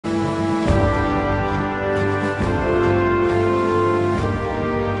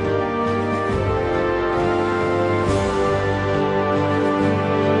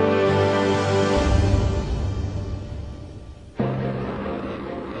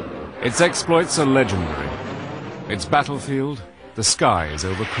Its exploits are legendary. Its battlefield, the skies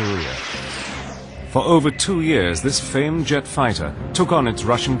over Korea. For over 2 years, this famed jet fighter took on its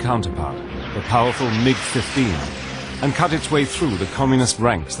Russian counterpart, the powerful MiG-15, and cut its way through the communist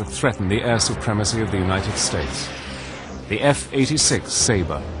ranks that threatened the air supremacy of the United States. The F-86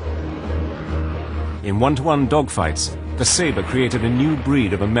 Sabre. In one-to-one dogfights, the Sabre created a new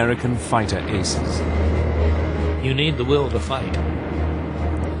breed of American fighter aces. You need the will to fight.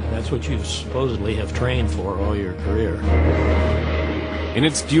 That's what you supposedly have trained for all your career. In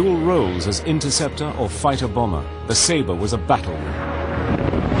its dual roles as interceptor or fighter bomber, the Sabre was a battle.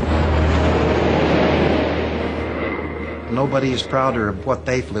 Nobody is prouder of what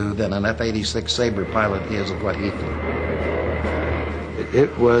they flew than an F-86 Sabre pilot is of what he flew.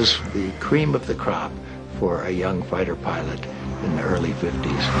 It was the cream of the crop for a young fighter pilot in the early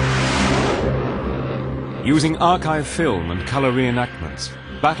 50s. Using archive film and color reenactments,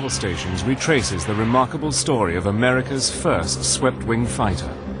 Battle Stations retraces the remarkable story of America's first swept-wing fighter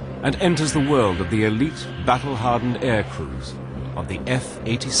and enters the world of the elite, battle-hardened air crews of the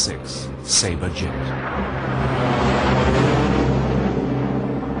F-86 Sabrejet.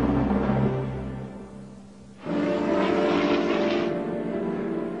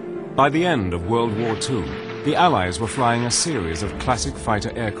 By the end of World War II, the Allies were flying a series of classic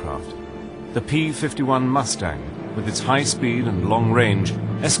fighter aircraft. The P-51 Mustang, with its high speed and long range,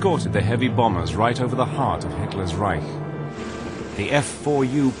 escorted the heavy bombers right over the heart of Hitler's Reich. The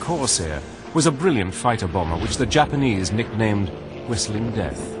F-4U Corsair was a brilliant fighter bomber which the Japanese nicknamed Whistling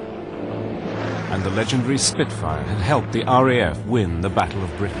Death. And the legendary Spitfire had helped the RAF win the Battle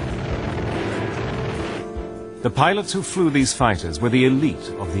of Britain. The pilots who flew these fighters were the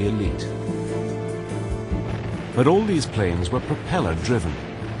elite of the elite. But all these planes were propeller-driven.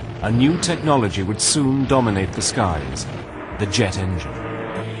 A new technology would soon dominate the skies, the jet engine.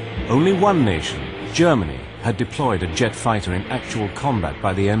 Only one nation, Germany, had deployed a jet fighter in actual combat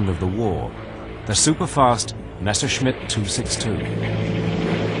by the end of the war, the super-fast Messerschmitt 262.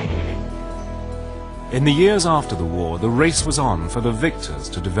 In the years after the war, the race was on for the victors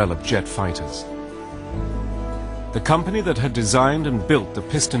to develop jet fighters. The company that had designed and built the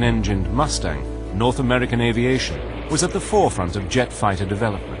piston-engined Mustang, North American Aviation, was at the forefront of jet fighter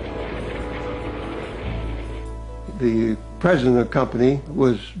development. The president of the company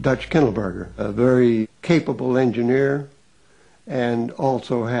was Dutch Kindelberger, a very capable engineer, and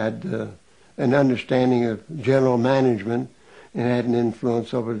also had an understanding of general management and had an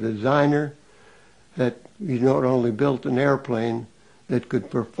influence over the designer, that you not only built an airplane that could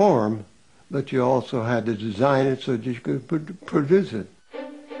perform, but you also had to design it so that you could produce it.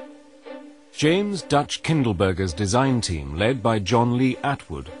 James Dutch Kindelberger's design team, led by John Lee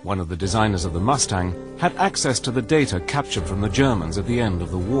Atwood, one of the designers of the Mustang, had access to the data captured from the Germans at the end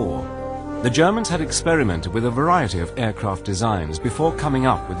of the war. The Germans had experimented with a variety of aircraft designs before coming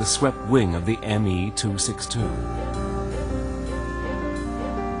up with the swept wing of the ME-262.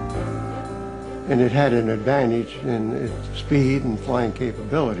 And it had an advantage in its speed and flying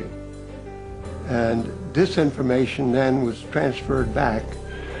capability. And this information then was transferred back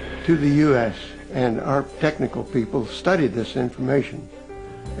to the U.S., and our technical people studied this information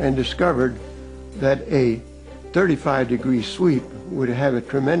and discovered that a 35-degree sweep would have a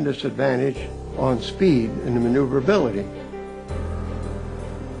tremendous advantage on speed and maneuverability.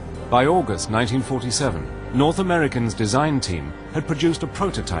 By August 1947, North American's design team had produced a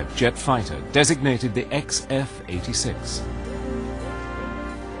prototype jet fighter designated the XF-86.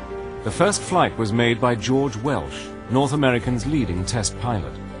 The first flight was made by George Welsh, North American's leading test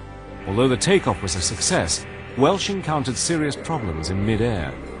pilot. Although the takeoff was a success, Welsh encountered serious problems in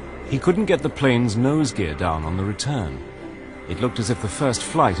mid-air. He couldn't get the plane's nose gear down on the return. It looked as if the first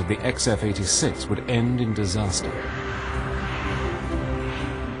flight of the XF-86 would end in disaster.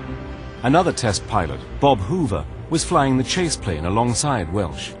 Another test pilot, Bob Hoover, was flying the chase plane alongside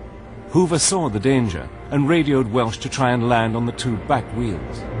Welsh. Hoover saw the danger and radioed Welsh to try and land on the two back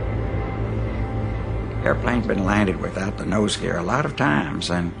wheels. Airplane's been landed without the nose gear a lot of times,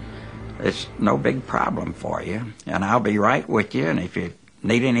 and it's no big problem for you. And I'll be right with you, and if you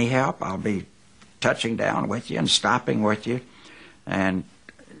need any help, I'll be touching down with you and stopping with you. And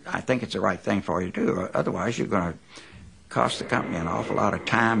I think it's the right thing for you to do. Otherwise, you're going to cost the company an awful lot of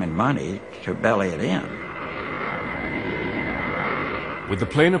time and money to belly it in. With the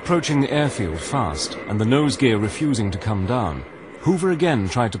plane approaching the airfield fast and the nose gear refusing to come down, Hoover again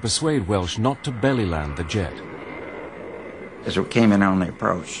tried to persuade Welsh not to belly land the jet. As we came in on the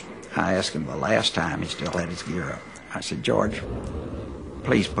approach, I asked him the last time he still had his gear up. I said, "George,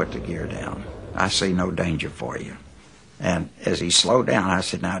 please put the gear down. I see no danger for you." And as he slowed down, I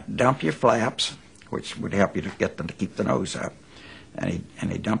said, now dump your flaps, which would help you to get them to keep the nose up. And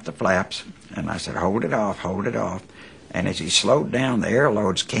he dumped the flaps, and I said, hold it off, hold it off. And as he slowed down, the air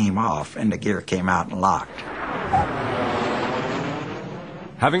loads came off, and the gear came out and locked.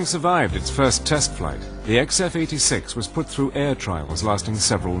 Having survived its first test flight, the F86 was put through air trials lasting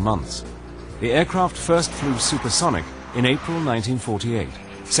several months. The aircraft first flew supersonic in April 1948,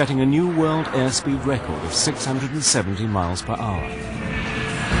 setting a new world airspeed record of 670 miles per hour.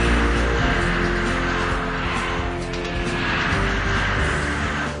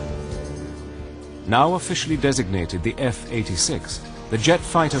 Now officially designated the F-86, the jet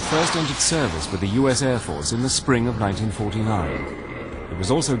fighter first entered service with the U.S. Air Force in the spring of 1949. It was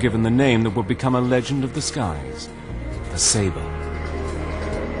also given the name that would become a legend of the skies, the Sabre.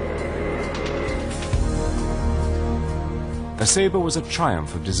 The Sabre was a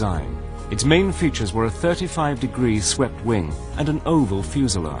triumph of design. Its main features were a 35-degree swept wing and an oval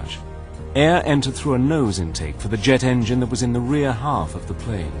fuselage. Air entered through a nose intake for the jet engine that was in the rear half of the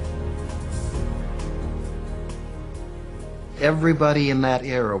plane. Everybody in that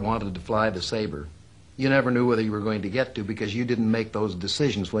era wanted to fly the Sabre. You never knew whether you were going to get to because you didn't make those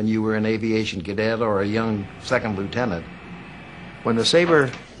decisions when you were an aviation cadet or a young second lieutenant. When the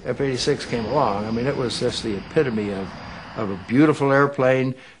Sabre F-86 came along, I mean, it was just the epitome of a beautiful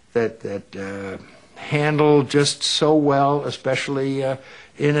airplane that handled just so well, especially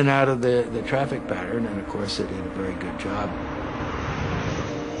in and out of the traffic pattern, and of course it did a very good job.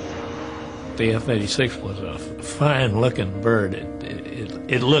 The F-86 was a fine-looking bird.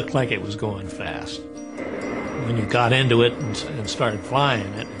 It looked like it was going fast. When you got into it and started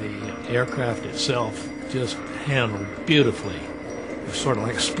flying it, the aircraft itself just handled beautifully. It was sort of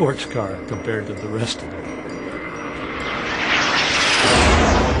like a sports car compared to the rest of it.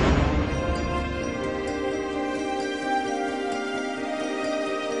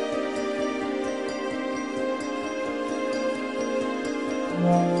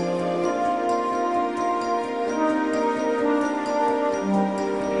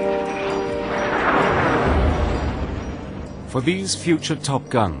 For these future Top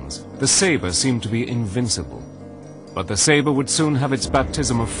Guns, the Sabre seemed to be invincible. But the Sabre would soon have its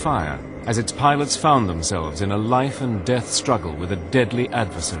baptism of fire as its pilots found themselves in a life and death struggle with a deadly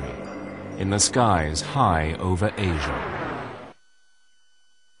adversary in the skies high over Asia.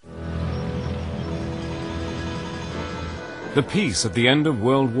 The peace at the end of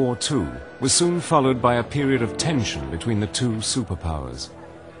World War II was soon followed by a period of tension between the two superpowers,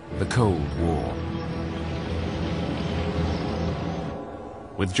 the Cold War.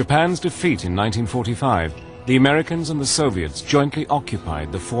 With Japan's defeat in 1945, the Americans and the Soviets jointly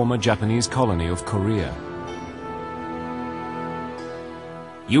occupied the former Japanese colony of Korea.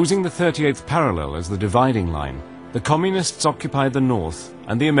 Using the 38th parallel as the dividing line, the Communists occupied the north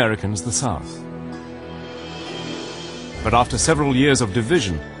and the Americans the south. But after several years of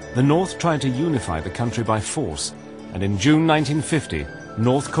division, the North tried to unify the country by force, and in June 1950,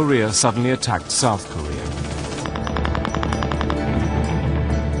 North Korea suddenly attacked South Korea.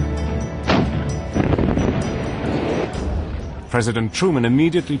 President Truman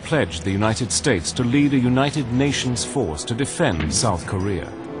immediately pledged the United States to lead a United Nations force to defend South Korea.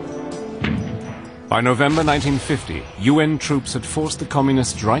 By November 1950, UN troops had forced the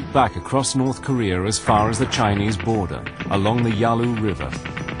Communists right back across North Korea as far as the Chinese border, along the Yalu River.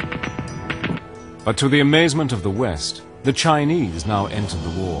 But to the amazement of the West, the Chinese now entered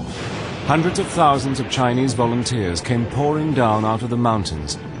the war. Hundreds of thousands of Chinese volunteers came pouring down out of the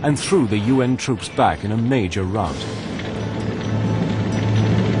mountains and threw the UN troops back in a major rout.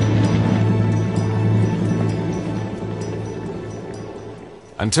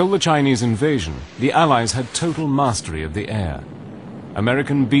 Until the Chinese invasion, the Allies had total mastery of the air.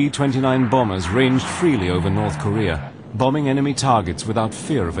 American B-29 bombers ranged freely over North Korea, bombing enemy targets without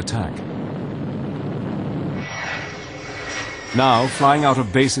fear of attack. Now, flying out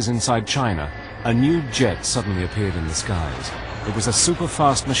of bases inside China, a new jet suddenly appeared in the skies. It was a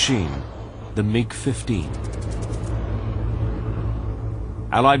super-fast machine, the MiG-15.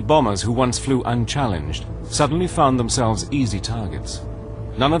 Allied bombers who once flew unchallenged suddenly found themselves easy targets.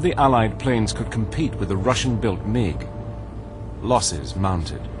 None of the Allied planes could compete with the Russian-built MiG. Losses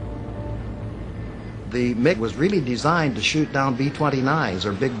mounted. The MiG was really designed to shoot down B-29s,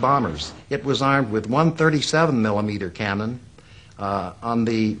 or big bombers. It was armed with one 37-millimeter cannon on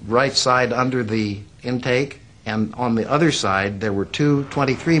the right side under the intake, and on the other side there were two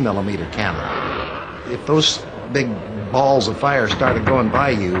 23-millimeter cannon. If those big balls of fire started going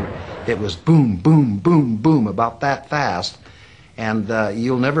by you, it was boom, boom, boom, boom, about that fast. And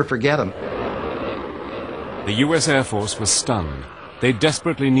you'll never forget them. The US Air Force was stunned. They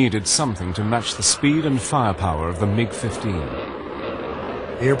desperately needed something to match the speed and firepower of the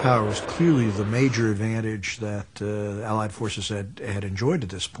MiG-15. Air power was clearly the major advantage that Allied forces had enjoyed at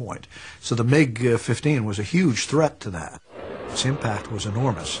this point. So the MiG-15 was a huge threat to that. Its impact was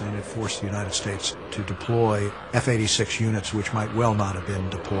enormous, and it forced the United States to deploy F-86 units which might well not have been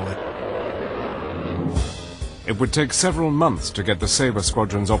deployed. It would take several months to get the Sabre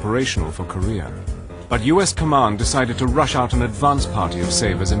squadrons operational for Korea. But US command decided to rush out an advance party of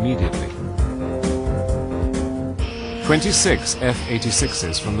Sabres immediately. 26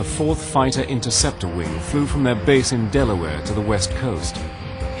 F-86s from the 4th Fighter Interceptor Wing flew from their base in Delaware to the west coast.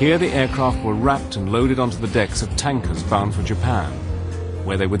 Here the aircraft were wrapped and loaded onto the decks of tankers bound for Japan,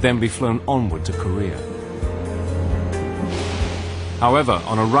 where they would then be flown onward to Korea. However,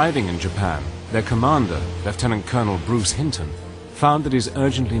 on arriving in Japan, their commander, Lieutenant Colonel Bruce Hinton, found that his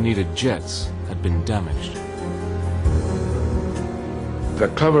urgently needed jets had been damaged. The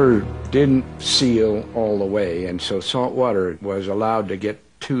cover didn't seal all the way, and so salt water was allowed to get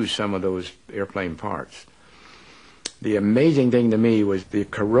to some of those airplane parts. The amazing thing to me was the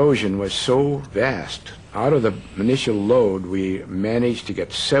corrosion was so vast. Out of the initial load, we managed to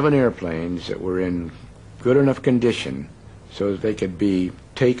get 7 airplanes that were in good enough condition so that they could be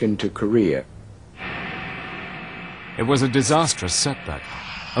taken to Korea. It was a disastrous setback.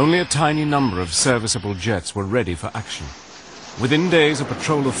 Only a tiny number of serviceable jets were ready for action. Within days, a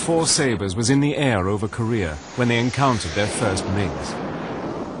patrol of 4 Sabres was in the air over Korea when they encountered their first MiGs.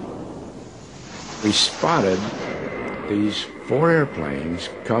 We spotted these 4 airplanes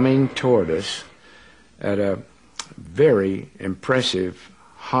coming toward us at a very impressive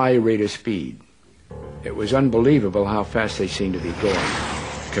high rate of speed. It was unbelievable how fast they seemed to be going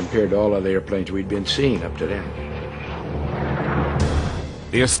compared to all of the airplanes we'd been seeing up to then.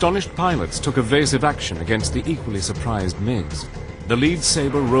 The astonished pilots took evasive action against the equally surprised MiGs. The lead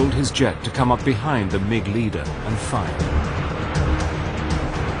Sabre rolled his jet to come up behind the MiG leader and fired.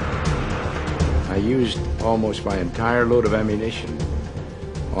 I used almost my entire load of ammunition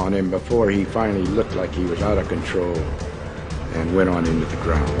on him before he finally looked like he was out of control and went on into the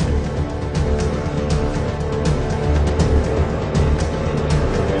ground.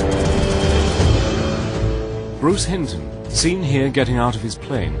 Bruce Hinton, seen here getting out of his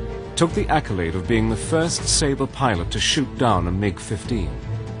plane, took the accolade of being the first Sabre pilot to shoot down a MiG-15.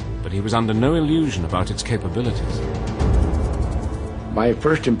 But he was under no illusion about its capabilities. My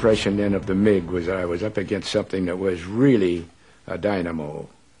first impression then of the MiG was that I was up against something that was really a dynamo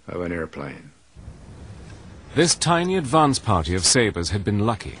of an airplane. This tiny advance party of Sabres had been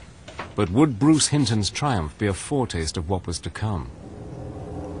lucky. But would Bruce Hinton's triumph be a foretaste of what was to come?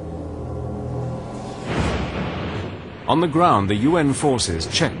 On the ground, the UN forces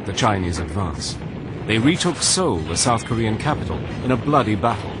checked the Chinese advance. They retook Seoul, the South Korean capital, in a bloody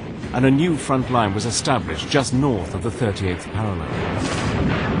battle, and a new front line was established just north of the 38th parallel.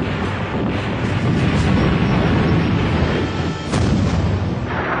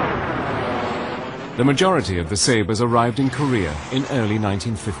 The majority of the Sabres arrived in Korea in early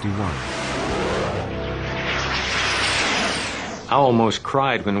 1951. I almost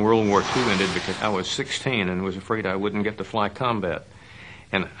cried when World War II ended because I was 16 and was afraid I wouldn't get to fly combat.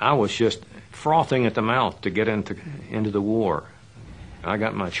 And I was just frothing at the mouth to get into the war. I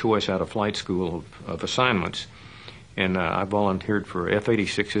got my choice out of flight school of assignments, and I volunteered for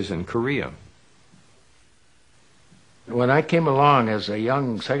F-86s in Korea. When I came along as a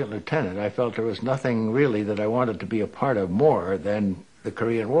young second lieutenant, I felt there was nothing really that I wanted to be a part of more than the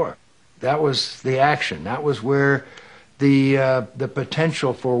Korean War. That was the action. That was where the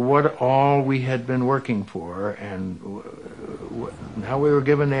potential for what all we had been working for and how we were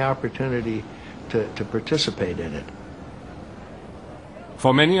given the opportunity to participate in it.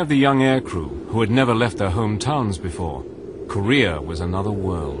 For many of the young aircrew who had never left their hometowns before, Korea was another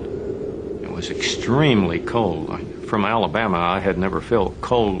world. It was extremely cold. From Alabama, I had never felt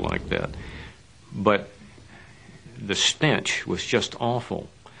cold like that. But the stench was just awful.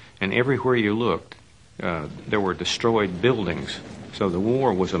 And everywhere you looked, there were destroyed buildings. So the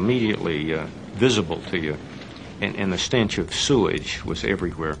war was immediately visible to you. And the stench of sewage was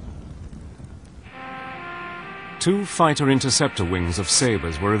everywhere. 2 fighter interceptor wings of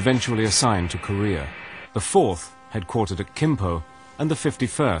Sabres were eventually assigned to Korea. The 4th, headquartered at Kimpo, and the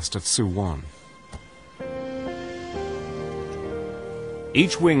 51st at Suwon.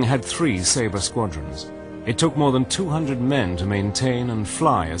 Each wing had 3 Sabre squadrons. It took more than 200 men to maintain and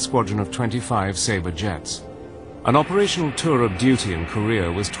fly a squadron of 25 Sabre jets. An operational tour of duty in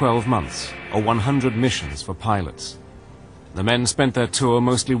Korea was 12 months, or 100 missions for pilots. The men spent their tour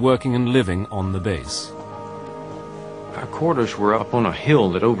mostly working and living on the base. Our quarters were up on a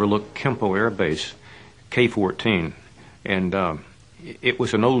hill that overlooked Kempo Air Base, K-14, and it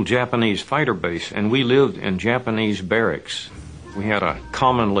was an old Japanese fighter base, and we lived in Japanese barracks. We had a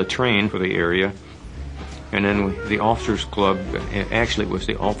common latrine for the area, and then the officers' club, actually it was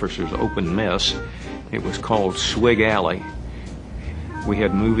the officers' open mess. It was called Swig Alley. We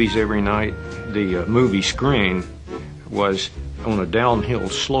had movies every night. The movie screen was on a downhill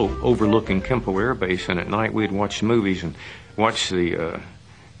slope overlooking Kempo Air Base, and at night we'd watch movies and watch the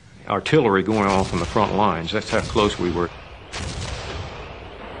artillery going off on the front lines. That's how close we were.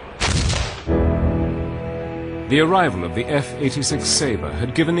 The arrival of the F-86 Sabre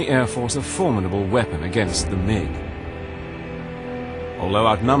had given the Air Force a formidable weapon against the MiG. Although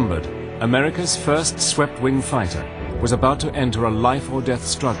outnumbered, America's first swept-wing fighter was about to enter a life-or-death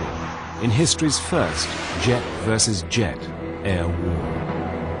struggle in history's first jet versus jet air war.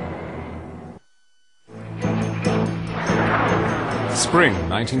 Spring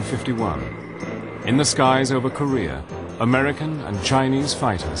 1951. In the skies over Korea, American and Chinese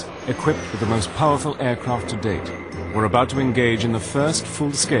fighters, equipped with the most powerful aircraft to date, were about to engage in the first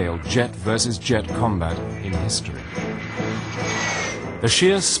full-scale jet versus jet combat in history. The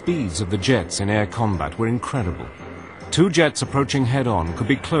sheer speeds of the jets in air combat were incredible. Two jets approaching head-on could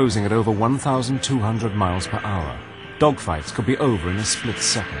be closing at over 1,200 miles per hour. Dogfights could be over in a split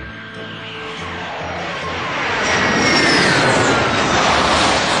second.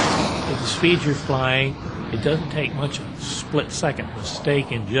 At the speed you're flying, it doesn't take much of a split-second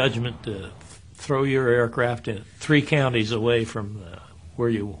mistake in judgment to throw your aircraft in 3 counties away from where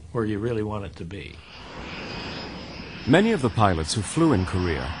you really want it to be. Many of the pilots who flew in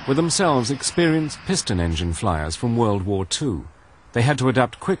Korea were themselves experienced piston engine flyers from World War II. They had to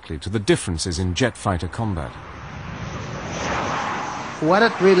adapt quickly to the differences in jet fighter combat. What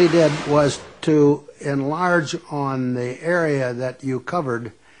it really did was to enlarge on the area that you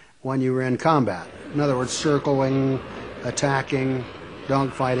covered when you were in combat. In other words, circling, attacking,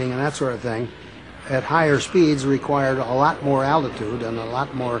 dogfighting, and that sort of thing, at higher speeds required a lot more altitude and a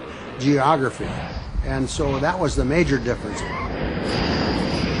lot more geography. And so that was the major difference.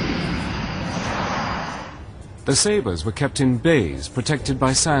 The Sabres were kept in bays protected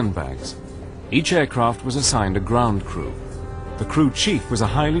by sandbags. Each aircraft was assigned a ground crew. The crew chief was a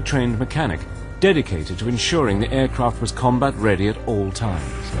highly trained mechanic dedicated to ensuring the aircraft was combat ready at all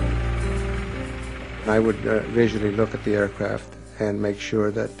times. I would visually look at the aircraft and make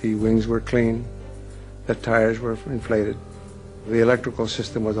sure that the wings were clean, the tires were inflated, the electrical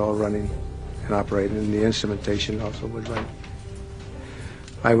system was all running and operating, and the instrumentation also was running.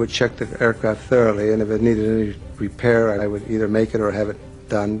 I would check the aircraft thoroughly, and if it needed any repair, I would either make it or have it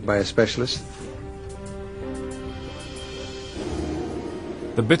done by a specialist.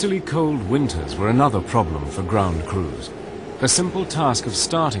 The bitterly cold winters were another problem for ground crews. The simple task of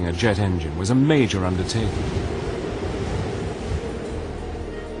starting a jet engine was a major undertaking.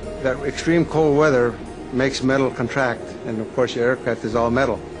 That extreme cold weather makes metal contract, and of course your aircraft is all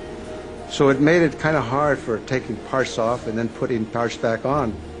metal. So it made it kind of hard for taking parts off and then putting parts back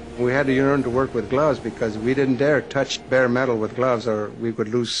on. We had to learn to work with gloves because we didn't dare touch bare metal with gloves or we could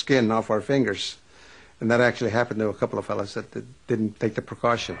lose skin off our fingers. And that actually happened to a couple of fellas that didn't take the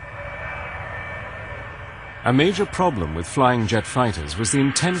precaution. A major problem with flying jet fighters was the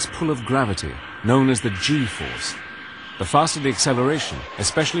intense pull of gravity, known as the G-force. The faster the acceleration,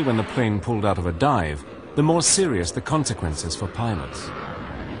 especially when the plane pulled out of a dive, the more serious the consequences for pilots.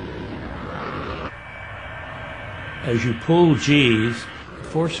 As you pull G's, the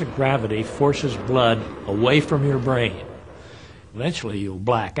force of gravity forces blood away from your brain. Eventually you'll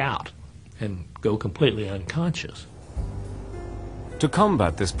black out and go completely unconscious. To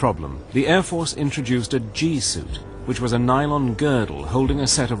combat this problem, the Air Force introduced a G-suit, which was a nylon girdle holding a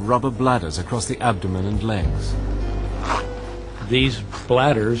set of rubber bladders across the abdomen and legs. These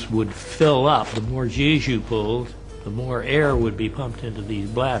bladders would fill up. The more G's you pulled, the more air would be pumped into these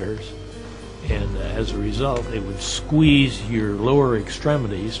bladders, and as a result it would squeeze your lower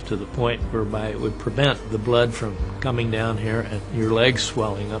extremities to the point whereby it would prevent the blood from coming down here and your legs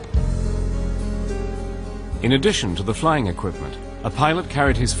swelling up. In addition to the flying equipment, a pilot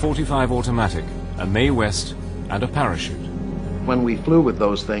carried his .45 automatic, a Mae West, and a parachute. When we flew with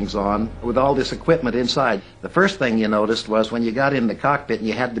those things on, with all this equipment inside, the first thing you noticed was when you got in the cockpit and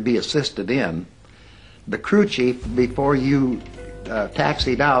you had to be assisted in, the crew chief, before you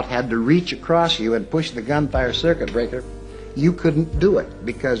taxied out, had to reach across you and push the gunfire circuit breaker. You couldn't do it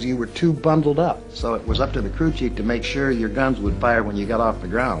because you were too bundled up. So it was up to the crew chief to make sure your guns would fire when you got off the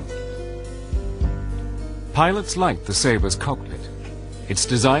ground. Pilots liked the Sabre's cockpit. Its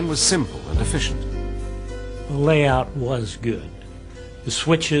design was simple and efficient. The layout was good. The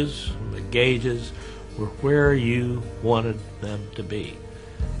switches, the gauges were where you wanted them to be.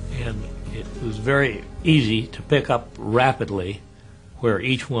 And it was very easy to pick up rapidly where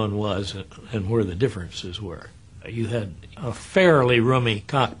each one was and where the differences were. You had a fairly roomy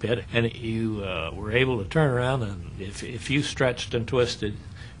cockpit, and you were able to turn around, and if you stretched and twisted,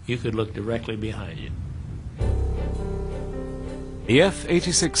 you could look directly behind you. The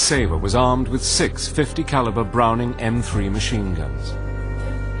F-86 Sabre was armed with 6 50 caliber Browning M3 machine guns.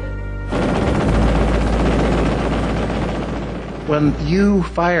 When you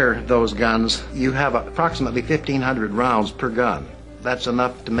fire those guns, you have approximately 1,500 rounds per gun. That's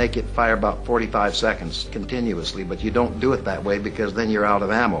enough to make it fire about 45 seconds continuously, but you don't do it that way because then you're out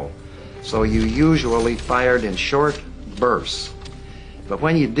of ammo. So you usually fired in short bursts. But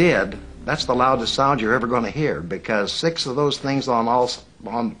when you did, that's the loudest sound you're ever going to hear, because 6 of those things on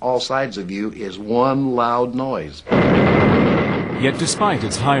all sides of you is one loud noise. Yet despite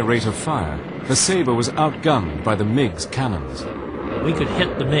its high rate of fire, the Sabre was outgunned by the MiG's cannons. We could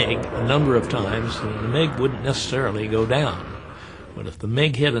hit the MiG a number of times, and the MiG wouldn't necessarily go down. But if the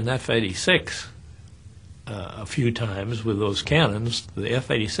MiG hit an F-86 a few times with those cannons, the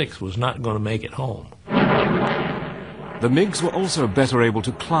F-86 was not going to make it home. The MiGs were also better able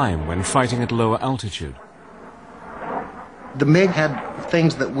to climb when fighting at lower altitude. The MiG had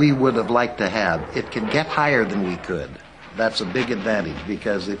things that we would have liked to have. It could get higher than we could. That's a big advantage,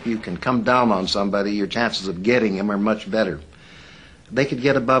 because if you can come down on somebody, your chances of getting him are much better. They could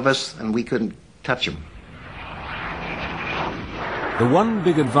get above us, and we couldn't touch them. The one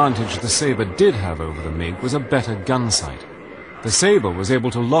big advantage the Sabre did have over the MiG was a better gun sight. The Sabre was able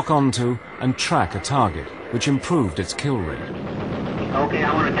to lock onto and track a target, which improved its kill rate. Okay,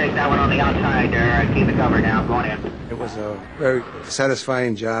 I want to take that one on the outside there. Keep the cover now. Going in. It was a very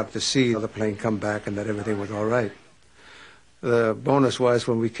satisfying job to see the plane come back and that everything was all right. The bonus was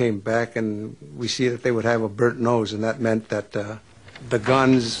when we came back and we see that they would have a burnt nose, and that meant that the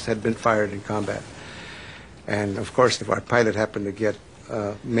guns had been fired in combat. And of course, if our pilot happened to get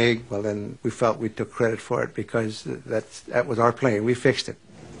MiG, well then we felt we took credit for it, because that was our plane. We fixed it.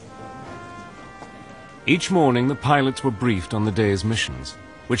 Each morning the pilots were briefed on the day's missions,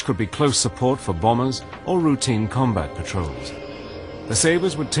 which could be close support for bombers or routine combat patrols. The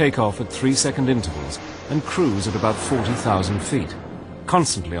Sabres would take off at 3-second intervals and cruise at about 40,000 feet,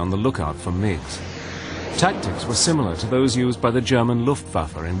 constantly on the lookout for MiGs. Tactics were similar to those used by the German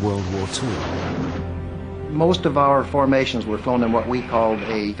Luftwaffe in World War II. Most of our formations were flown in what we called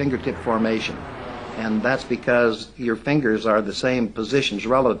a fingertip formation. And that's because your fingers are the same positions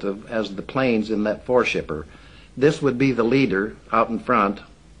relative as the planes in that four-shipper. This would be the leader out in front.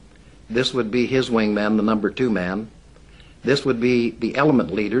 This would be his wingman, the number 2 man. This would be the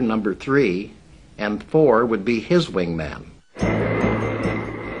element leader, number 3, and 4 would be his wingman.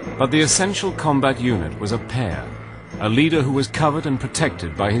 But the essential combat unit was a pair, a leader who was covered and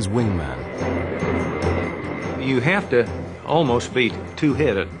protected by his wingman. You have to almost be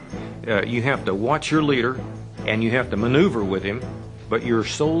two-headed. You have to watch your leader, and you have to maneuver with him, but your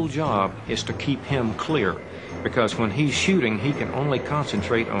sole job is to keep him clear, because when he's shooting, he can only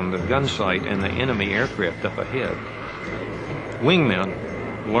concentrate on the gun sight and the enemy aircraft up ahead. Wingmen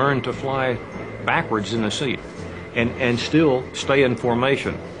learn to fly backwards in the seat and still stay in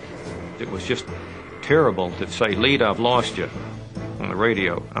formation. It was just terrible to say, "Lead, I've lost you," on the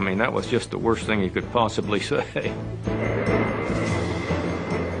radio. I mean, that was just the worst thing you could possibly say.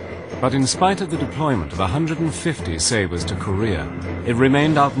 But in spite of the deployment of 150 Sabres to Korea, it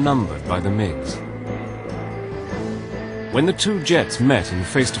remained outnumbered by the MiGs. When the two jets met in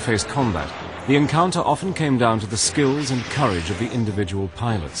face-to-face combat, the encounter often came down to the skills and courage of the individual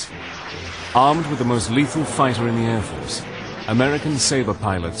pilots. Armed with the most lethal fighter in the Air Force, American Sabre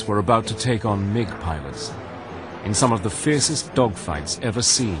pilots were about to take on MiG pilots in some of the fiercest dogfights ever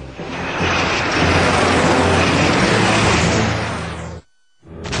seen.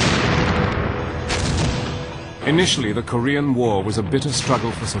 Initially, the Korean War was a bitter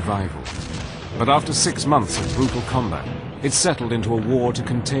struggle for survival. But after 6 months of brutal combat, it settled into a war to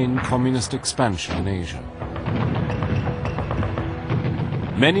contain communist expansion in Asia.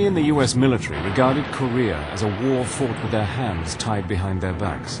 Many in the US military regarded Korea as a war fought with their hands tied behind their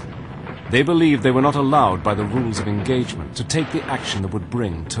backs. They believed they were not allowed by the rules of engagement to take the action that would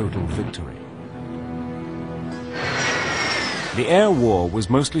bring total victory. The air war was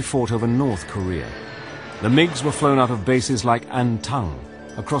mostly fought over North Korea. The MiGs were flown out of bases like Antang,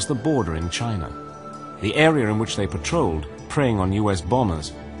 across the border in China. The area in which they patrolled, preying on US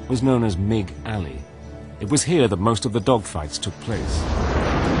bombers, was known as MiG Alley. It was here that most of the dogfights took place.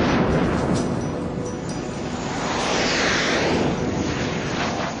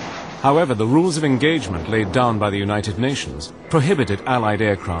 However, the rules of engagement laid down by the United Nations prohibited Allied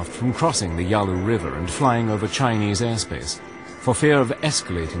aircraft from crossing the Yalu River and flying over Chinese airspace, for fear of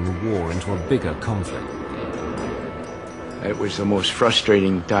escalating the war into a bigger conflict. It was the most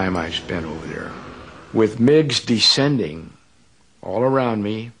frustrating time I spent over there. With MiGs descending all around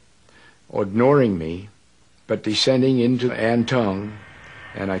me, ignoring me, but descending into Antung,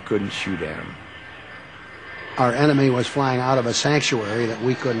 and I couldn't shoot at them. Our enemy was flying out of a sanctuary that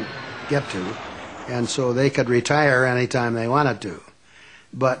we couldn't get to, and so they could retire anytime they wanted to.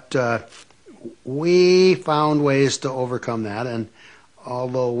 But we found ways to overcome that, and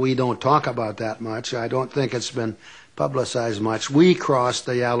although we don't talk about that much, I don't think it's been publicized much. We crossed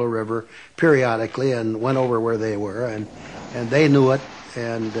the Yalu River periodically and went over where they were, and they knew it,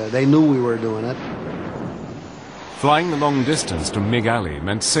 and they knew we were doing it. Flying the long distance to MiG Alley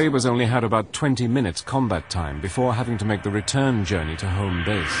meant Sabres only had about 20 minutes combat time before having to make the return journey to home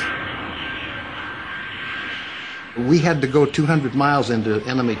base. We had to go 200 miles into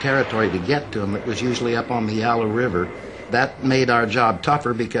enemy territory to get to them. It was usually up on the Yalu River. That made our job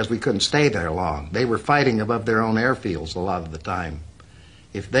tougher because we couldn't stay there long. They were fighting above their own airfields a lot of the time.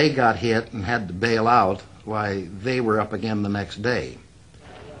 If they got hit and had to bail out, why, they were up again the next day.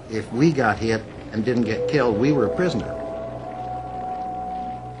 If we got hit and didn't get killed, we were a prisoner.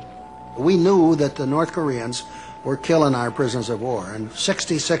 We knew that the North Koreans were killing our prisoners of war, and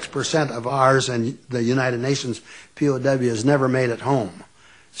 66% of ours and the United Nations POWs never made it home.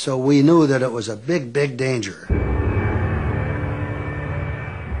 So we knew that it was a big, big danger.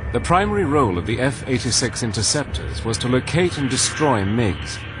 The primary role of the F-86 interceptors was to locate and destroy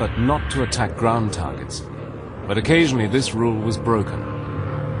MiGs, but not to attack ground targets. But occasionally this rule was broken.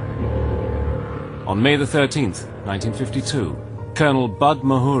 On May the 13th, 1952, Colonel Bud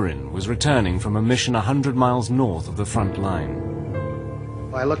Mahurin was returning from a mission 100 miles north of the front line.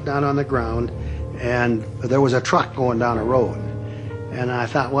 I looked down on the ground, and there was a truck going down a road. And I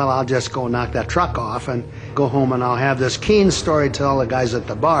thought, well, I'll just go knock that truck off and go home, and I'll have this keen story to tell the guys at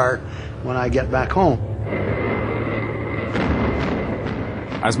the bar when I get back home.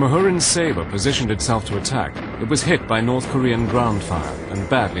 As Mahurin's Sabre positioned itself to attack, it was hit by North Korean ground fire and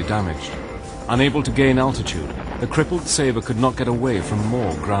badly damaged. Unable to gain altitude, the crippled Sabre could not get away from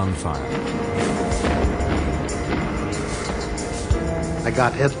more ground fire. I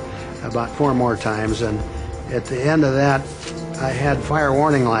got hit about 4 more times, and at the end of that, I had fire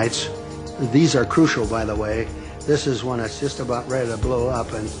warning lights. These are crucial, by the way. This is when it's just about ready to blow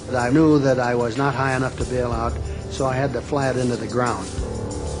up, and I knew that I was not high enough to bail out, so I had to fly it into the ground.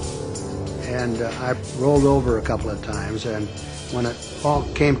 And I rolled over a couple of times, and when it all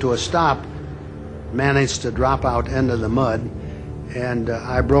came to a stop, managed to drop out into the mud, and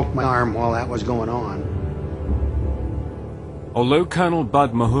I broke my arm while that was going on. Although Colonel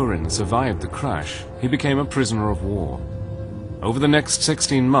Bud Mahurin survived the crash, he became a prisoner of war. Over the next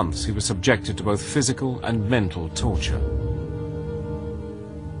 16 months, he was subjected to both physical and mental torture.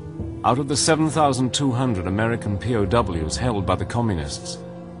 Out of the 7,200 American POWs held by the communists,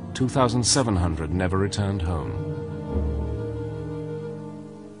 2,700 never returned home.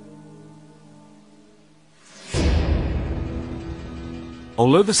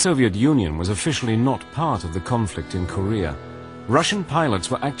 Although the Soviet Union was officially not part of the conflict in Korea, Russian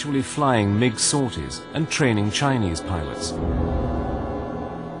pilots were actually flying MiG sorties and training Chinese pilots.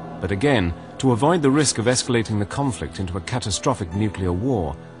 But again, to avoid the risk of escalating the conflict into a catastrophic nuclear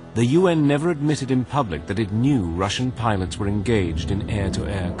war, the UN never admitted in public that it knew Russian pilots were engaged in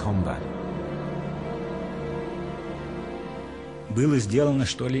air-to-air combat.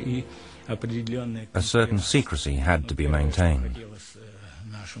 A certain secrecy had to be maintained.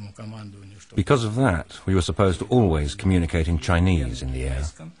 Because of that, we were supposed to always communicate in Chinese in the air.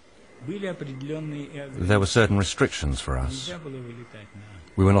 There were certain restrictions for us.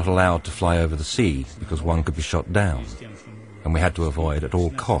 We were not allowed to fly over the sea because one could be shot down, and we had to avoid at all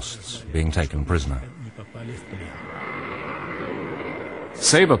costs being taken prisoner.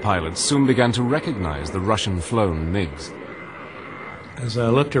 Sabre pilots soon began to recognize the Russian-flown MiGs. As I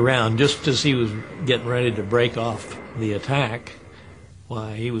looked around, just as he was getting ready to break off the attack,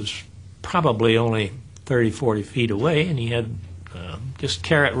 why, he was probably only 30, 40 feet away, and he had just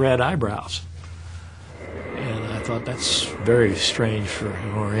carrot red eyebrows. And I thought, that's very strange for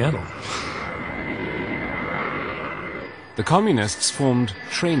an Oriental. The communists formed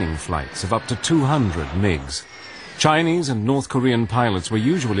training flights of up to 200 MiGs. Chinese and North Korean pilots were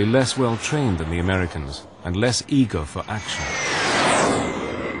usually less well trained than the Americans and less eager for action.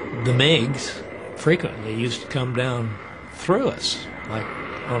 The MiGs frequently used to come down through us, like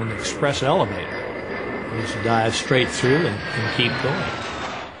on an express elevator. We used to dive straight through and keep going.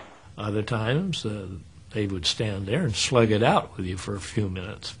 Other times, they would stand there and slug it out with you for a few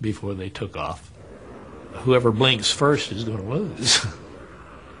minutes before they took off. Whoever blinks first is going to lose.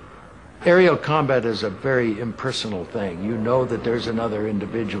 Aerial combat is a very impersonal thing. You know that there's another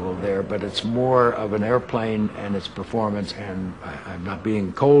individual there, but it's more of an airplane and its performance, and I'm not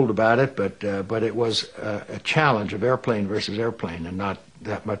being cold about it, but it was a challenge of airplane versus airplane and not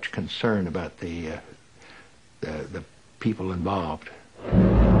that much concern about the people involved.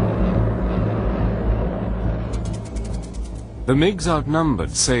 The MiGs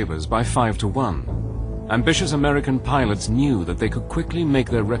outnumbered Sabres by 5 to 1. Ambitious American pilots knew that they could quickly make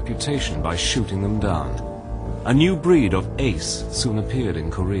their reputation by shooting them down. A new breed of ace soon appeared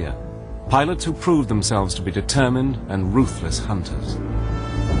in Korea. Pilots who proved themselves to be determined and ruthless hunters.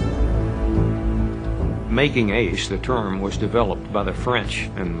 Making ace, the term, was developed by the French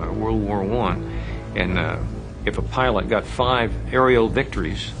in World War I. And if a pilot got 5 aerial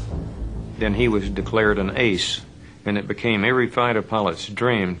victories, then he was declared an ace. And it became every fighter pilot's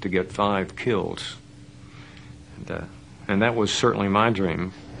dream to get 5 kills. And that was certainly my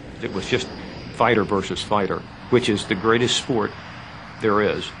dream. It was just fighter versus fighter, which is the greatest sport there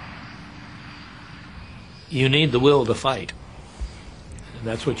is. You need the will to fight. And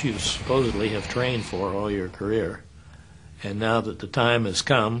that's what you supposedly have trained for all your career. And now that the time has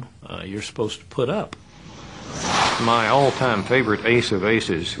come, you're supposed to put up. My all-time favorite ace of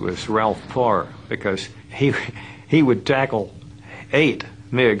aces was Ralph Parr, because he would tackle 8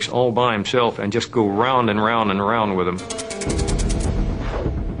 MiGs all by himself and just go round and round and round with them.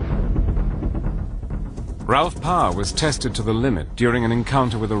 Ralph Parr was tested to the limit during an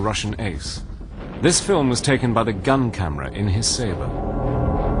encounter with a Russian ace. This film was taken by the gun camera in his Sabre.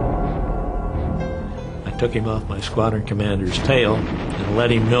 I took him off my squadron commander's tail and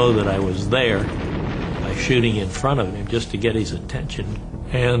let him know that I was there by shooting in front of him just to get his attention.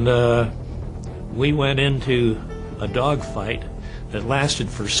 And we went into a dogfight that lasted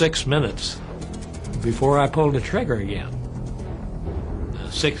for 6 minutes before I pulled the trigger again.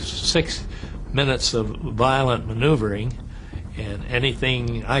 6 minutes of violent maneuvering, and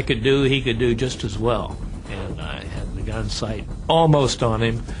anything I could do, he could do just as well. And I had the gun sight almost on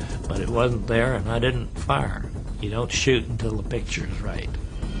him, but it wasn't there, and I didn't fire. You don't shoot until the picture is right.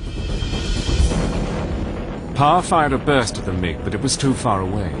 Parr fired a burst at the MiG, but it was too far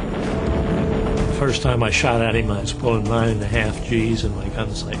away. First time I shot at him, I was pulling 9.5 Gs and my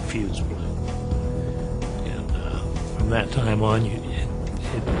gun sight fuse blew. And from that time on,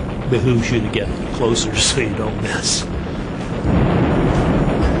 it behooves you to get closer so you don't miss.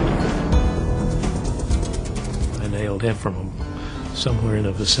 I nailed him from somewhere in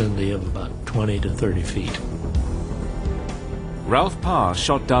the vicinity of about 20 to 30 feet. Ralph Parr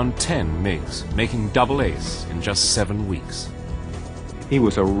shot down 10 MiGs, making double ace in just 7 weeks. He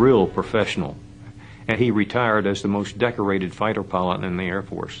was a real professional. And he retired as the most decorated fighter pilot in the Air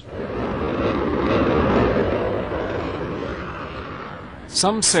Force.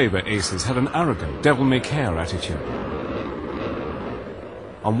 Some Sabre aces had an arrogant, devil-may-care attitude.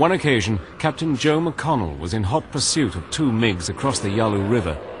 On one occasion, Captain Joe McConnell was in hot pursuit of 2 MiGs across the Yalu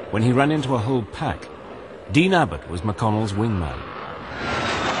River when he ran into a whole pack. Dean Abbott was McConnell's wingman.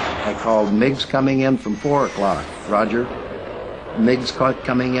 I called MiGs coming in from 4 o'clock, roger. MiGs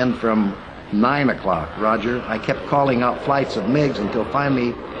coming in from 9 o'clock, roger. I kept calling out flights of MiGs until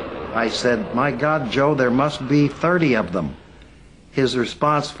finally I said, "My God, Joe, there must be 30 of them." His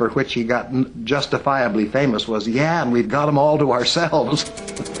response, for which he got justifiably famous, was, "Yeah, and we've got them all to ourselves."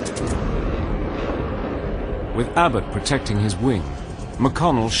 With Abbott protecting his wing,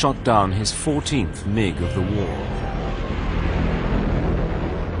 McConnell shot down his 14th MiG of the war.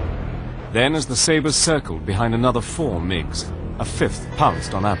 Then, as the Sabres circled behind another 4 MiGs, a 5th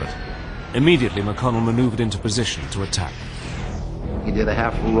pounced on Abbott. Immediately, McConnell maneuvered into position to attack. He did a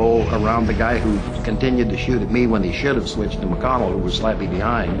half roll around the guy who continued to shoot at me when he should have switched to McConnell, who was slightly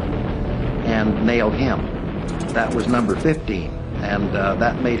behind, and nailed him. That was number 15, and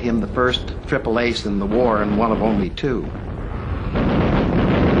that made him the first triple ace in the war and one of only 2.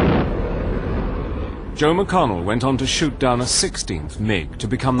 Joe McConnell went on to shoot down a 16th MiG to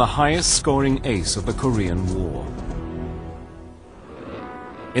become the highest-scoring ace of the Korean War.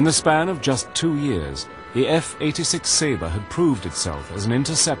 In the span of just 2 years, the F-86 Sabre had proved itself as an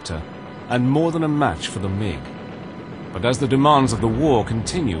interceptor and more than a match for the MiG. But as the demands of the war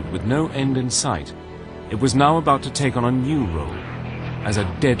continued with no end in sight, it was now about to take on a new role as a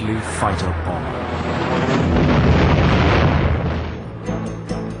deadly fighter bomber.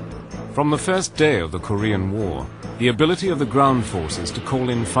 From the first day of the Korean War, the ability of the ground forces to call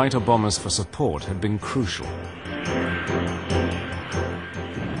in fighter bombers for support had been crucial.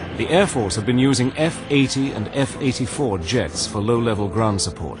 The Air Force had been using F-80 and F-84 jets for low-level ground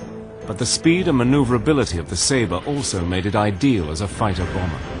support, but the speed and maneuverability of the Sabre also made it ideal as a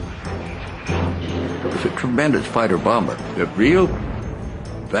fighter-bomber. It was a tremendous fighter-bomber. The real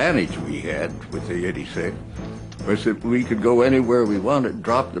advantage we had with the 86 was that we could go anywhere we wanted,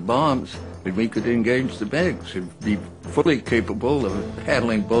 drop the bombs, and we could engage the MiGs and be fully capable of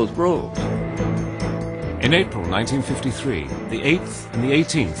handling both roles. In April 1953, the 8th and the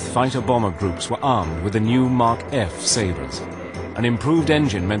 18th fighter-bomber groups were armed with the new Mark F Sabres. An improved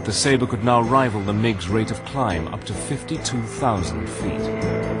engine meant the Sabre could now rival the MiG's rate of climb up to 52,000 feet.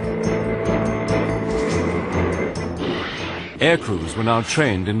 Air crews were now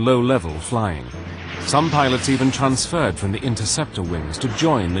trained in low-level flying. Some pilots even transferred from the interceptor wings to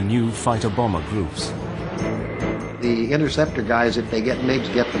join the new fighter-bomber groups. The interceptor guys, if they get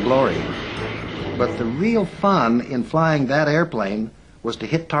MiGs, get the glory. But the real fun in flying that airplane was to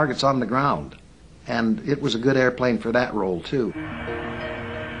hit targets on the ground. And it was a good airplane for that role, too.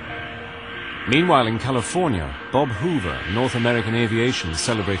 Meanwhile, in California, Bob Hoover, North American Aviation's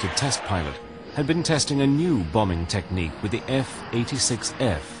celebrated test pilot, had been testing a new bombing technique with the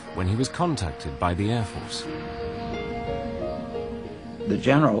F86F when he was contacted by the Air Force. The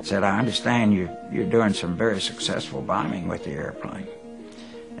general said, I understand you're doing some very successful bombing with the airplane.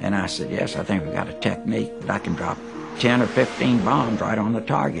 And I said, yes, I think we've got a technique that I can drop 10 or 15 bombs right on the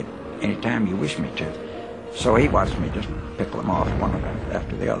target anytime you wish me to. So he watched me just pickle them off one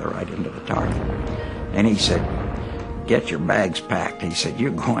after the other right into the target. And he said, get your bags packed. He said,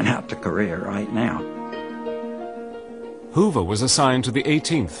 you're going out to Korea right now. Hoover was assigned to the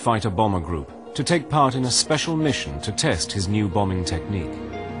 18th Fighter Bomber Group to take part in a special mission to test his new bombing technique.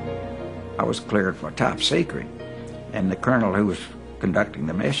 I was cleared for top secret, and the colonel who was conducting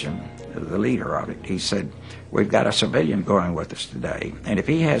the mission, the leader of it, he said, we've got a civilian going with us today, and if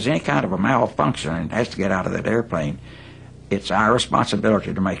he has any kind of a malfunction and has to get out of that airplane, it's our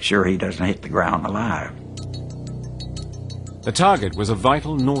responsibility to make sure he doesn't hit the ground alive. The target was a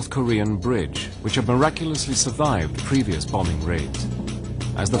vital North Korean bridge, which had miraculously survived previous bombing raids.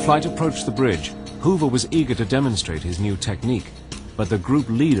 As the flight approached the bridge, Hoover was eager to demonstrate his new technique, but the group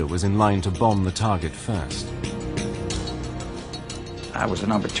leader was in line to bomb the target first. I was the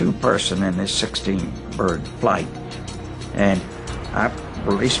number 2 person in this 16-bird flight, and I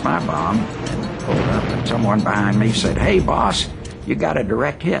released my bomb and pulled up, and someone behind me said, hey, boss, you got a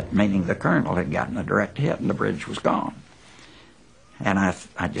direct hit, meaning the colonel had gotten a direct hit and the bridge was gone. And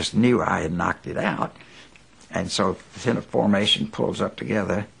I just knew I had knocked it out. And so then a formation pulls up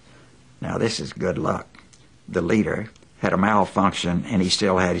together. Now this is good luck. The leader had a malfunction and he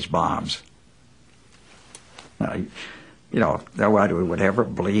still had his bombs. Now, you know, nobody would ever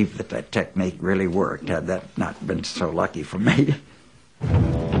believe that that technique really worked had that not been so lucky for me.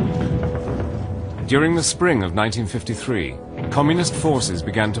 During the spring of 1953, Communist forces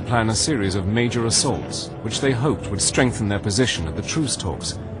began to plan a series of major assaults, which they hoped would strengthen their position at the truce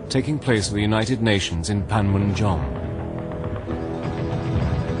talks taking place at the United Nations in Panmunjom.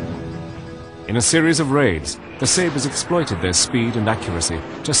 In a series of raids, the Sabres exploited their speed and accuracy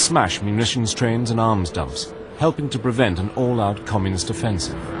to smash munitions trains and arms dumps, helping to prevent an all-out communist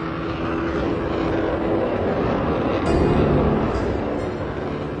offensive.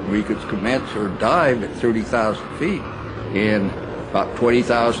 We could commence or dive at 30,000 feet. In about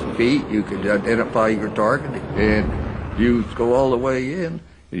 20,000 feet, you could identify your target, and you go all the way in.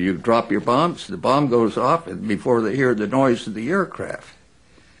 You drop your bombs, the bomb goes off, and before they hear the noise of the aircraft.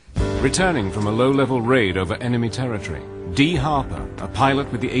 Returning from a low-level raid over enemy territory, D. Harper, a pilot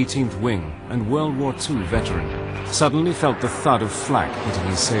with the 18th Wing and World War II veteran, suddenly felt the thud of flak hitting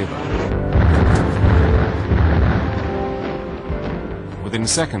his Sabre. Within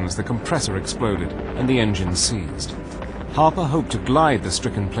seconds, the compressor exploded and the engine seized. Harper hoped to glide the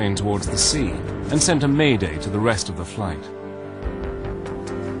stricken plane towards the sea and sent a mayday to the rest of the flight.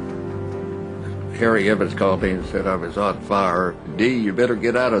 Harry Evans called me and said I was on fire. D, you better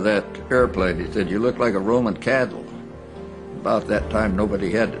get out of that airplane. He said, you look like a Roman candle. About that time,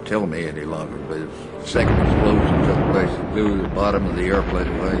 nobody had to tell me any longer, but the second explosion took place and blew the bottom of the airplane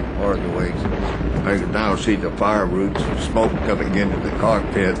away, part of the wings. I can now see the fire roots and smoke coming into the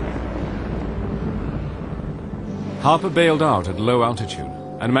cockpit. Harper bailed out at low altitude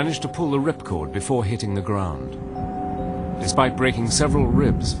and managed to pull the ripcord before hitting the ground. Despite breaking several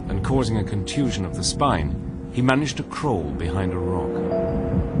ribs and causing a contusion of the spine, he managed to crawl behind a rock.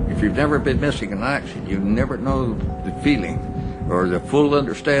 If you've never been missing in action, you never know the feeling or the full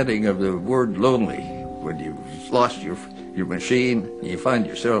understanding of the word lonely. When you've lost your machine, you find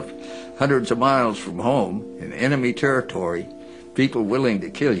yourself hundreds of miles from home in enemy territory, people willing to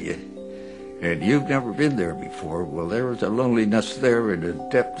kill you, and you've never been there before, well, there was a loneliness there and a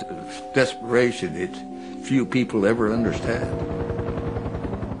depth of desperation that few people ever understand.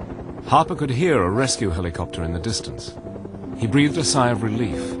 Harper could hear a rescue helicopter in the distance. He breathed a sigh of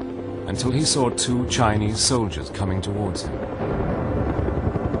relief until he saw 2 Chinese soldiers coming towards him.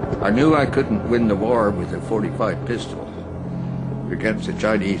 I knew I couldn't win the war with a .45 pistol against the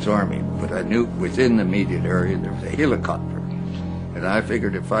Chinese army, but I knew within the immediate area there was a helicopter. And I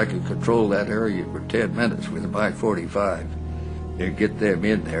figured if I could control that area for 10 minutes with my .45 and get them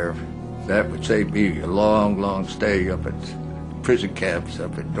in there, that would save me a long, long stay up at prison camps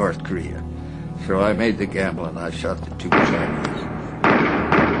up in North Korea. So I made the gamble and I shot the 2 Chinese.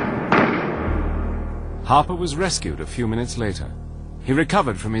 Harper was rescued a few minutes later. He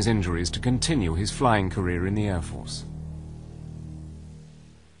recovered from his injuries to continue his flying career in the Air Force.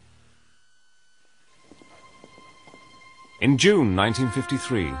 In June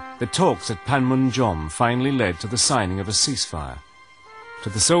 1953, the talks at Panmunjom finally led to the signing of a ceasefire. To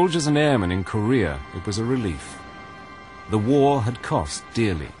the soldiers and airmen in Korea, it was a relief. The war had cost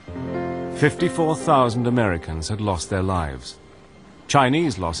dearly. 54,000 Americans had lost their lives.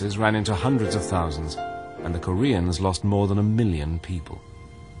 Chinese losses ran into hundreds of thousands, and the Koreans lost more than 1 million people.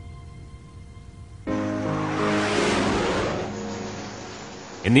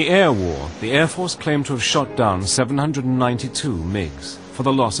 In the air war, the Air Force claimed to have shot down 792 MiGs for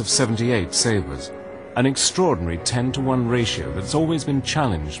the loss of 78 Sabres, an extraordinary 10-to-1 ratio that's always been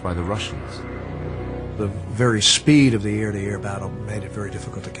challenged by the Russians. The very speed of the air-to-air battle made it very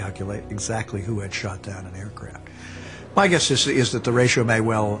difficult to calculate exactly who had shot down an aircraft. My guess is that the ratio may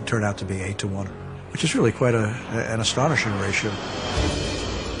well turn out to be 8-to-1, which is really quite an astonishing ratio.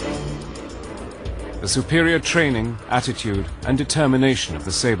 The superior training, attitude, and determination of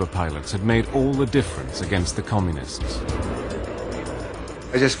the Sabre pilots had made all the difference against the communists.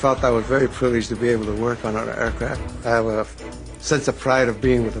 I just felt I was very privileged to be able to work on our aircraft. I have a sense of pride of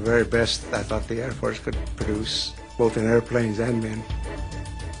being with the very best I thought the Air Force could produce, both in airplanes and men.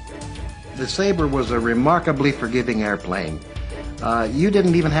 The Sabre was a remarkably forgiving airplane. You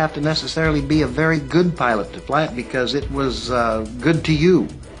didn't even have to necessarily be a very good pilot to fly it because it was good to you.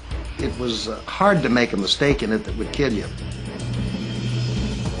 It was hard to make a mistake in it that would kill you.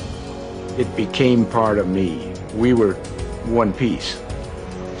 It became part of me. We were one piece.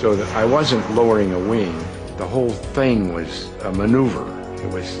 So that I wasn't lowering a wing. The whole thing was a maneuver.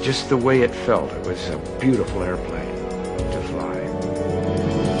 It was just the way it felt. It was a beautiful airplane to fly.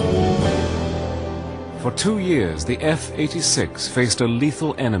 For 2 years, the F-86 faced a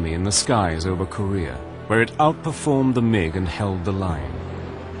lethal enemy in the skies over Korea, where it outperformed the MiG and held the line.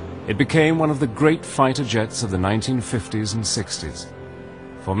 It became one of the great fighter jets of the 1950s and 60s.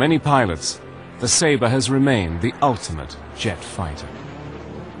 For many pilots, the Sabre has remained the ultimate jet fighter.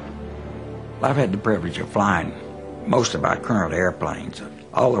 I've had the privilege of flying most of our current airplanes,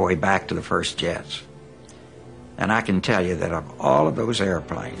 all the way back to the first jets. And I can tell you that of all of those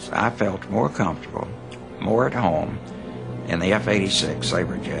airplanes, I felt more comfortable, more at home in the F86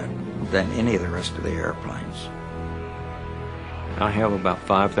 Sabrejet than any of the rest of the airplanes. I have about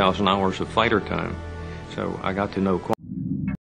 5,000 hours of fighter time, so I got to know quite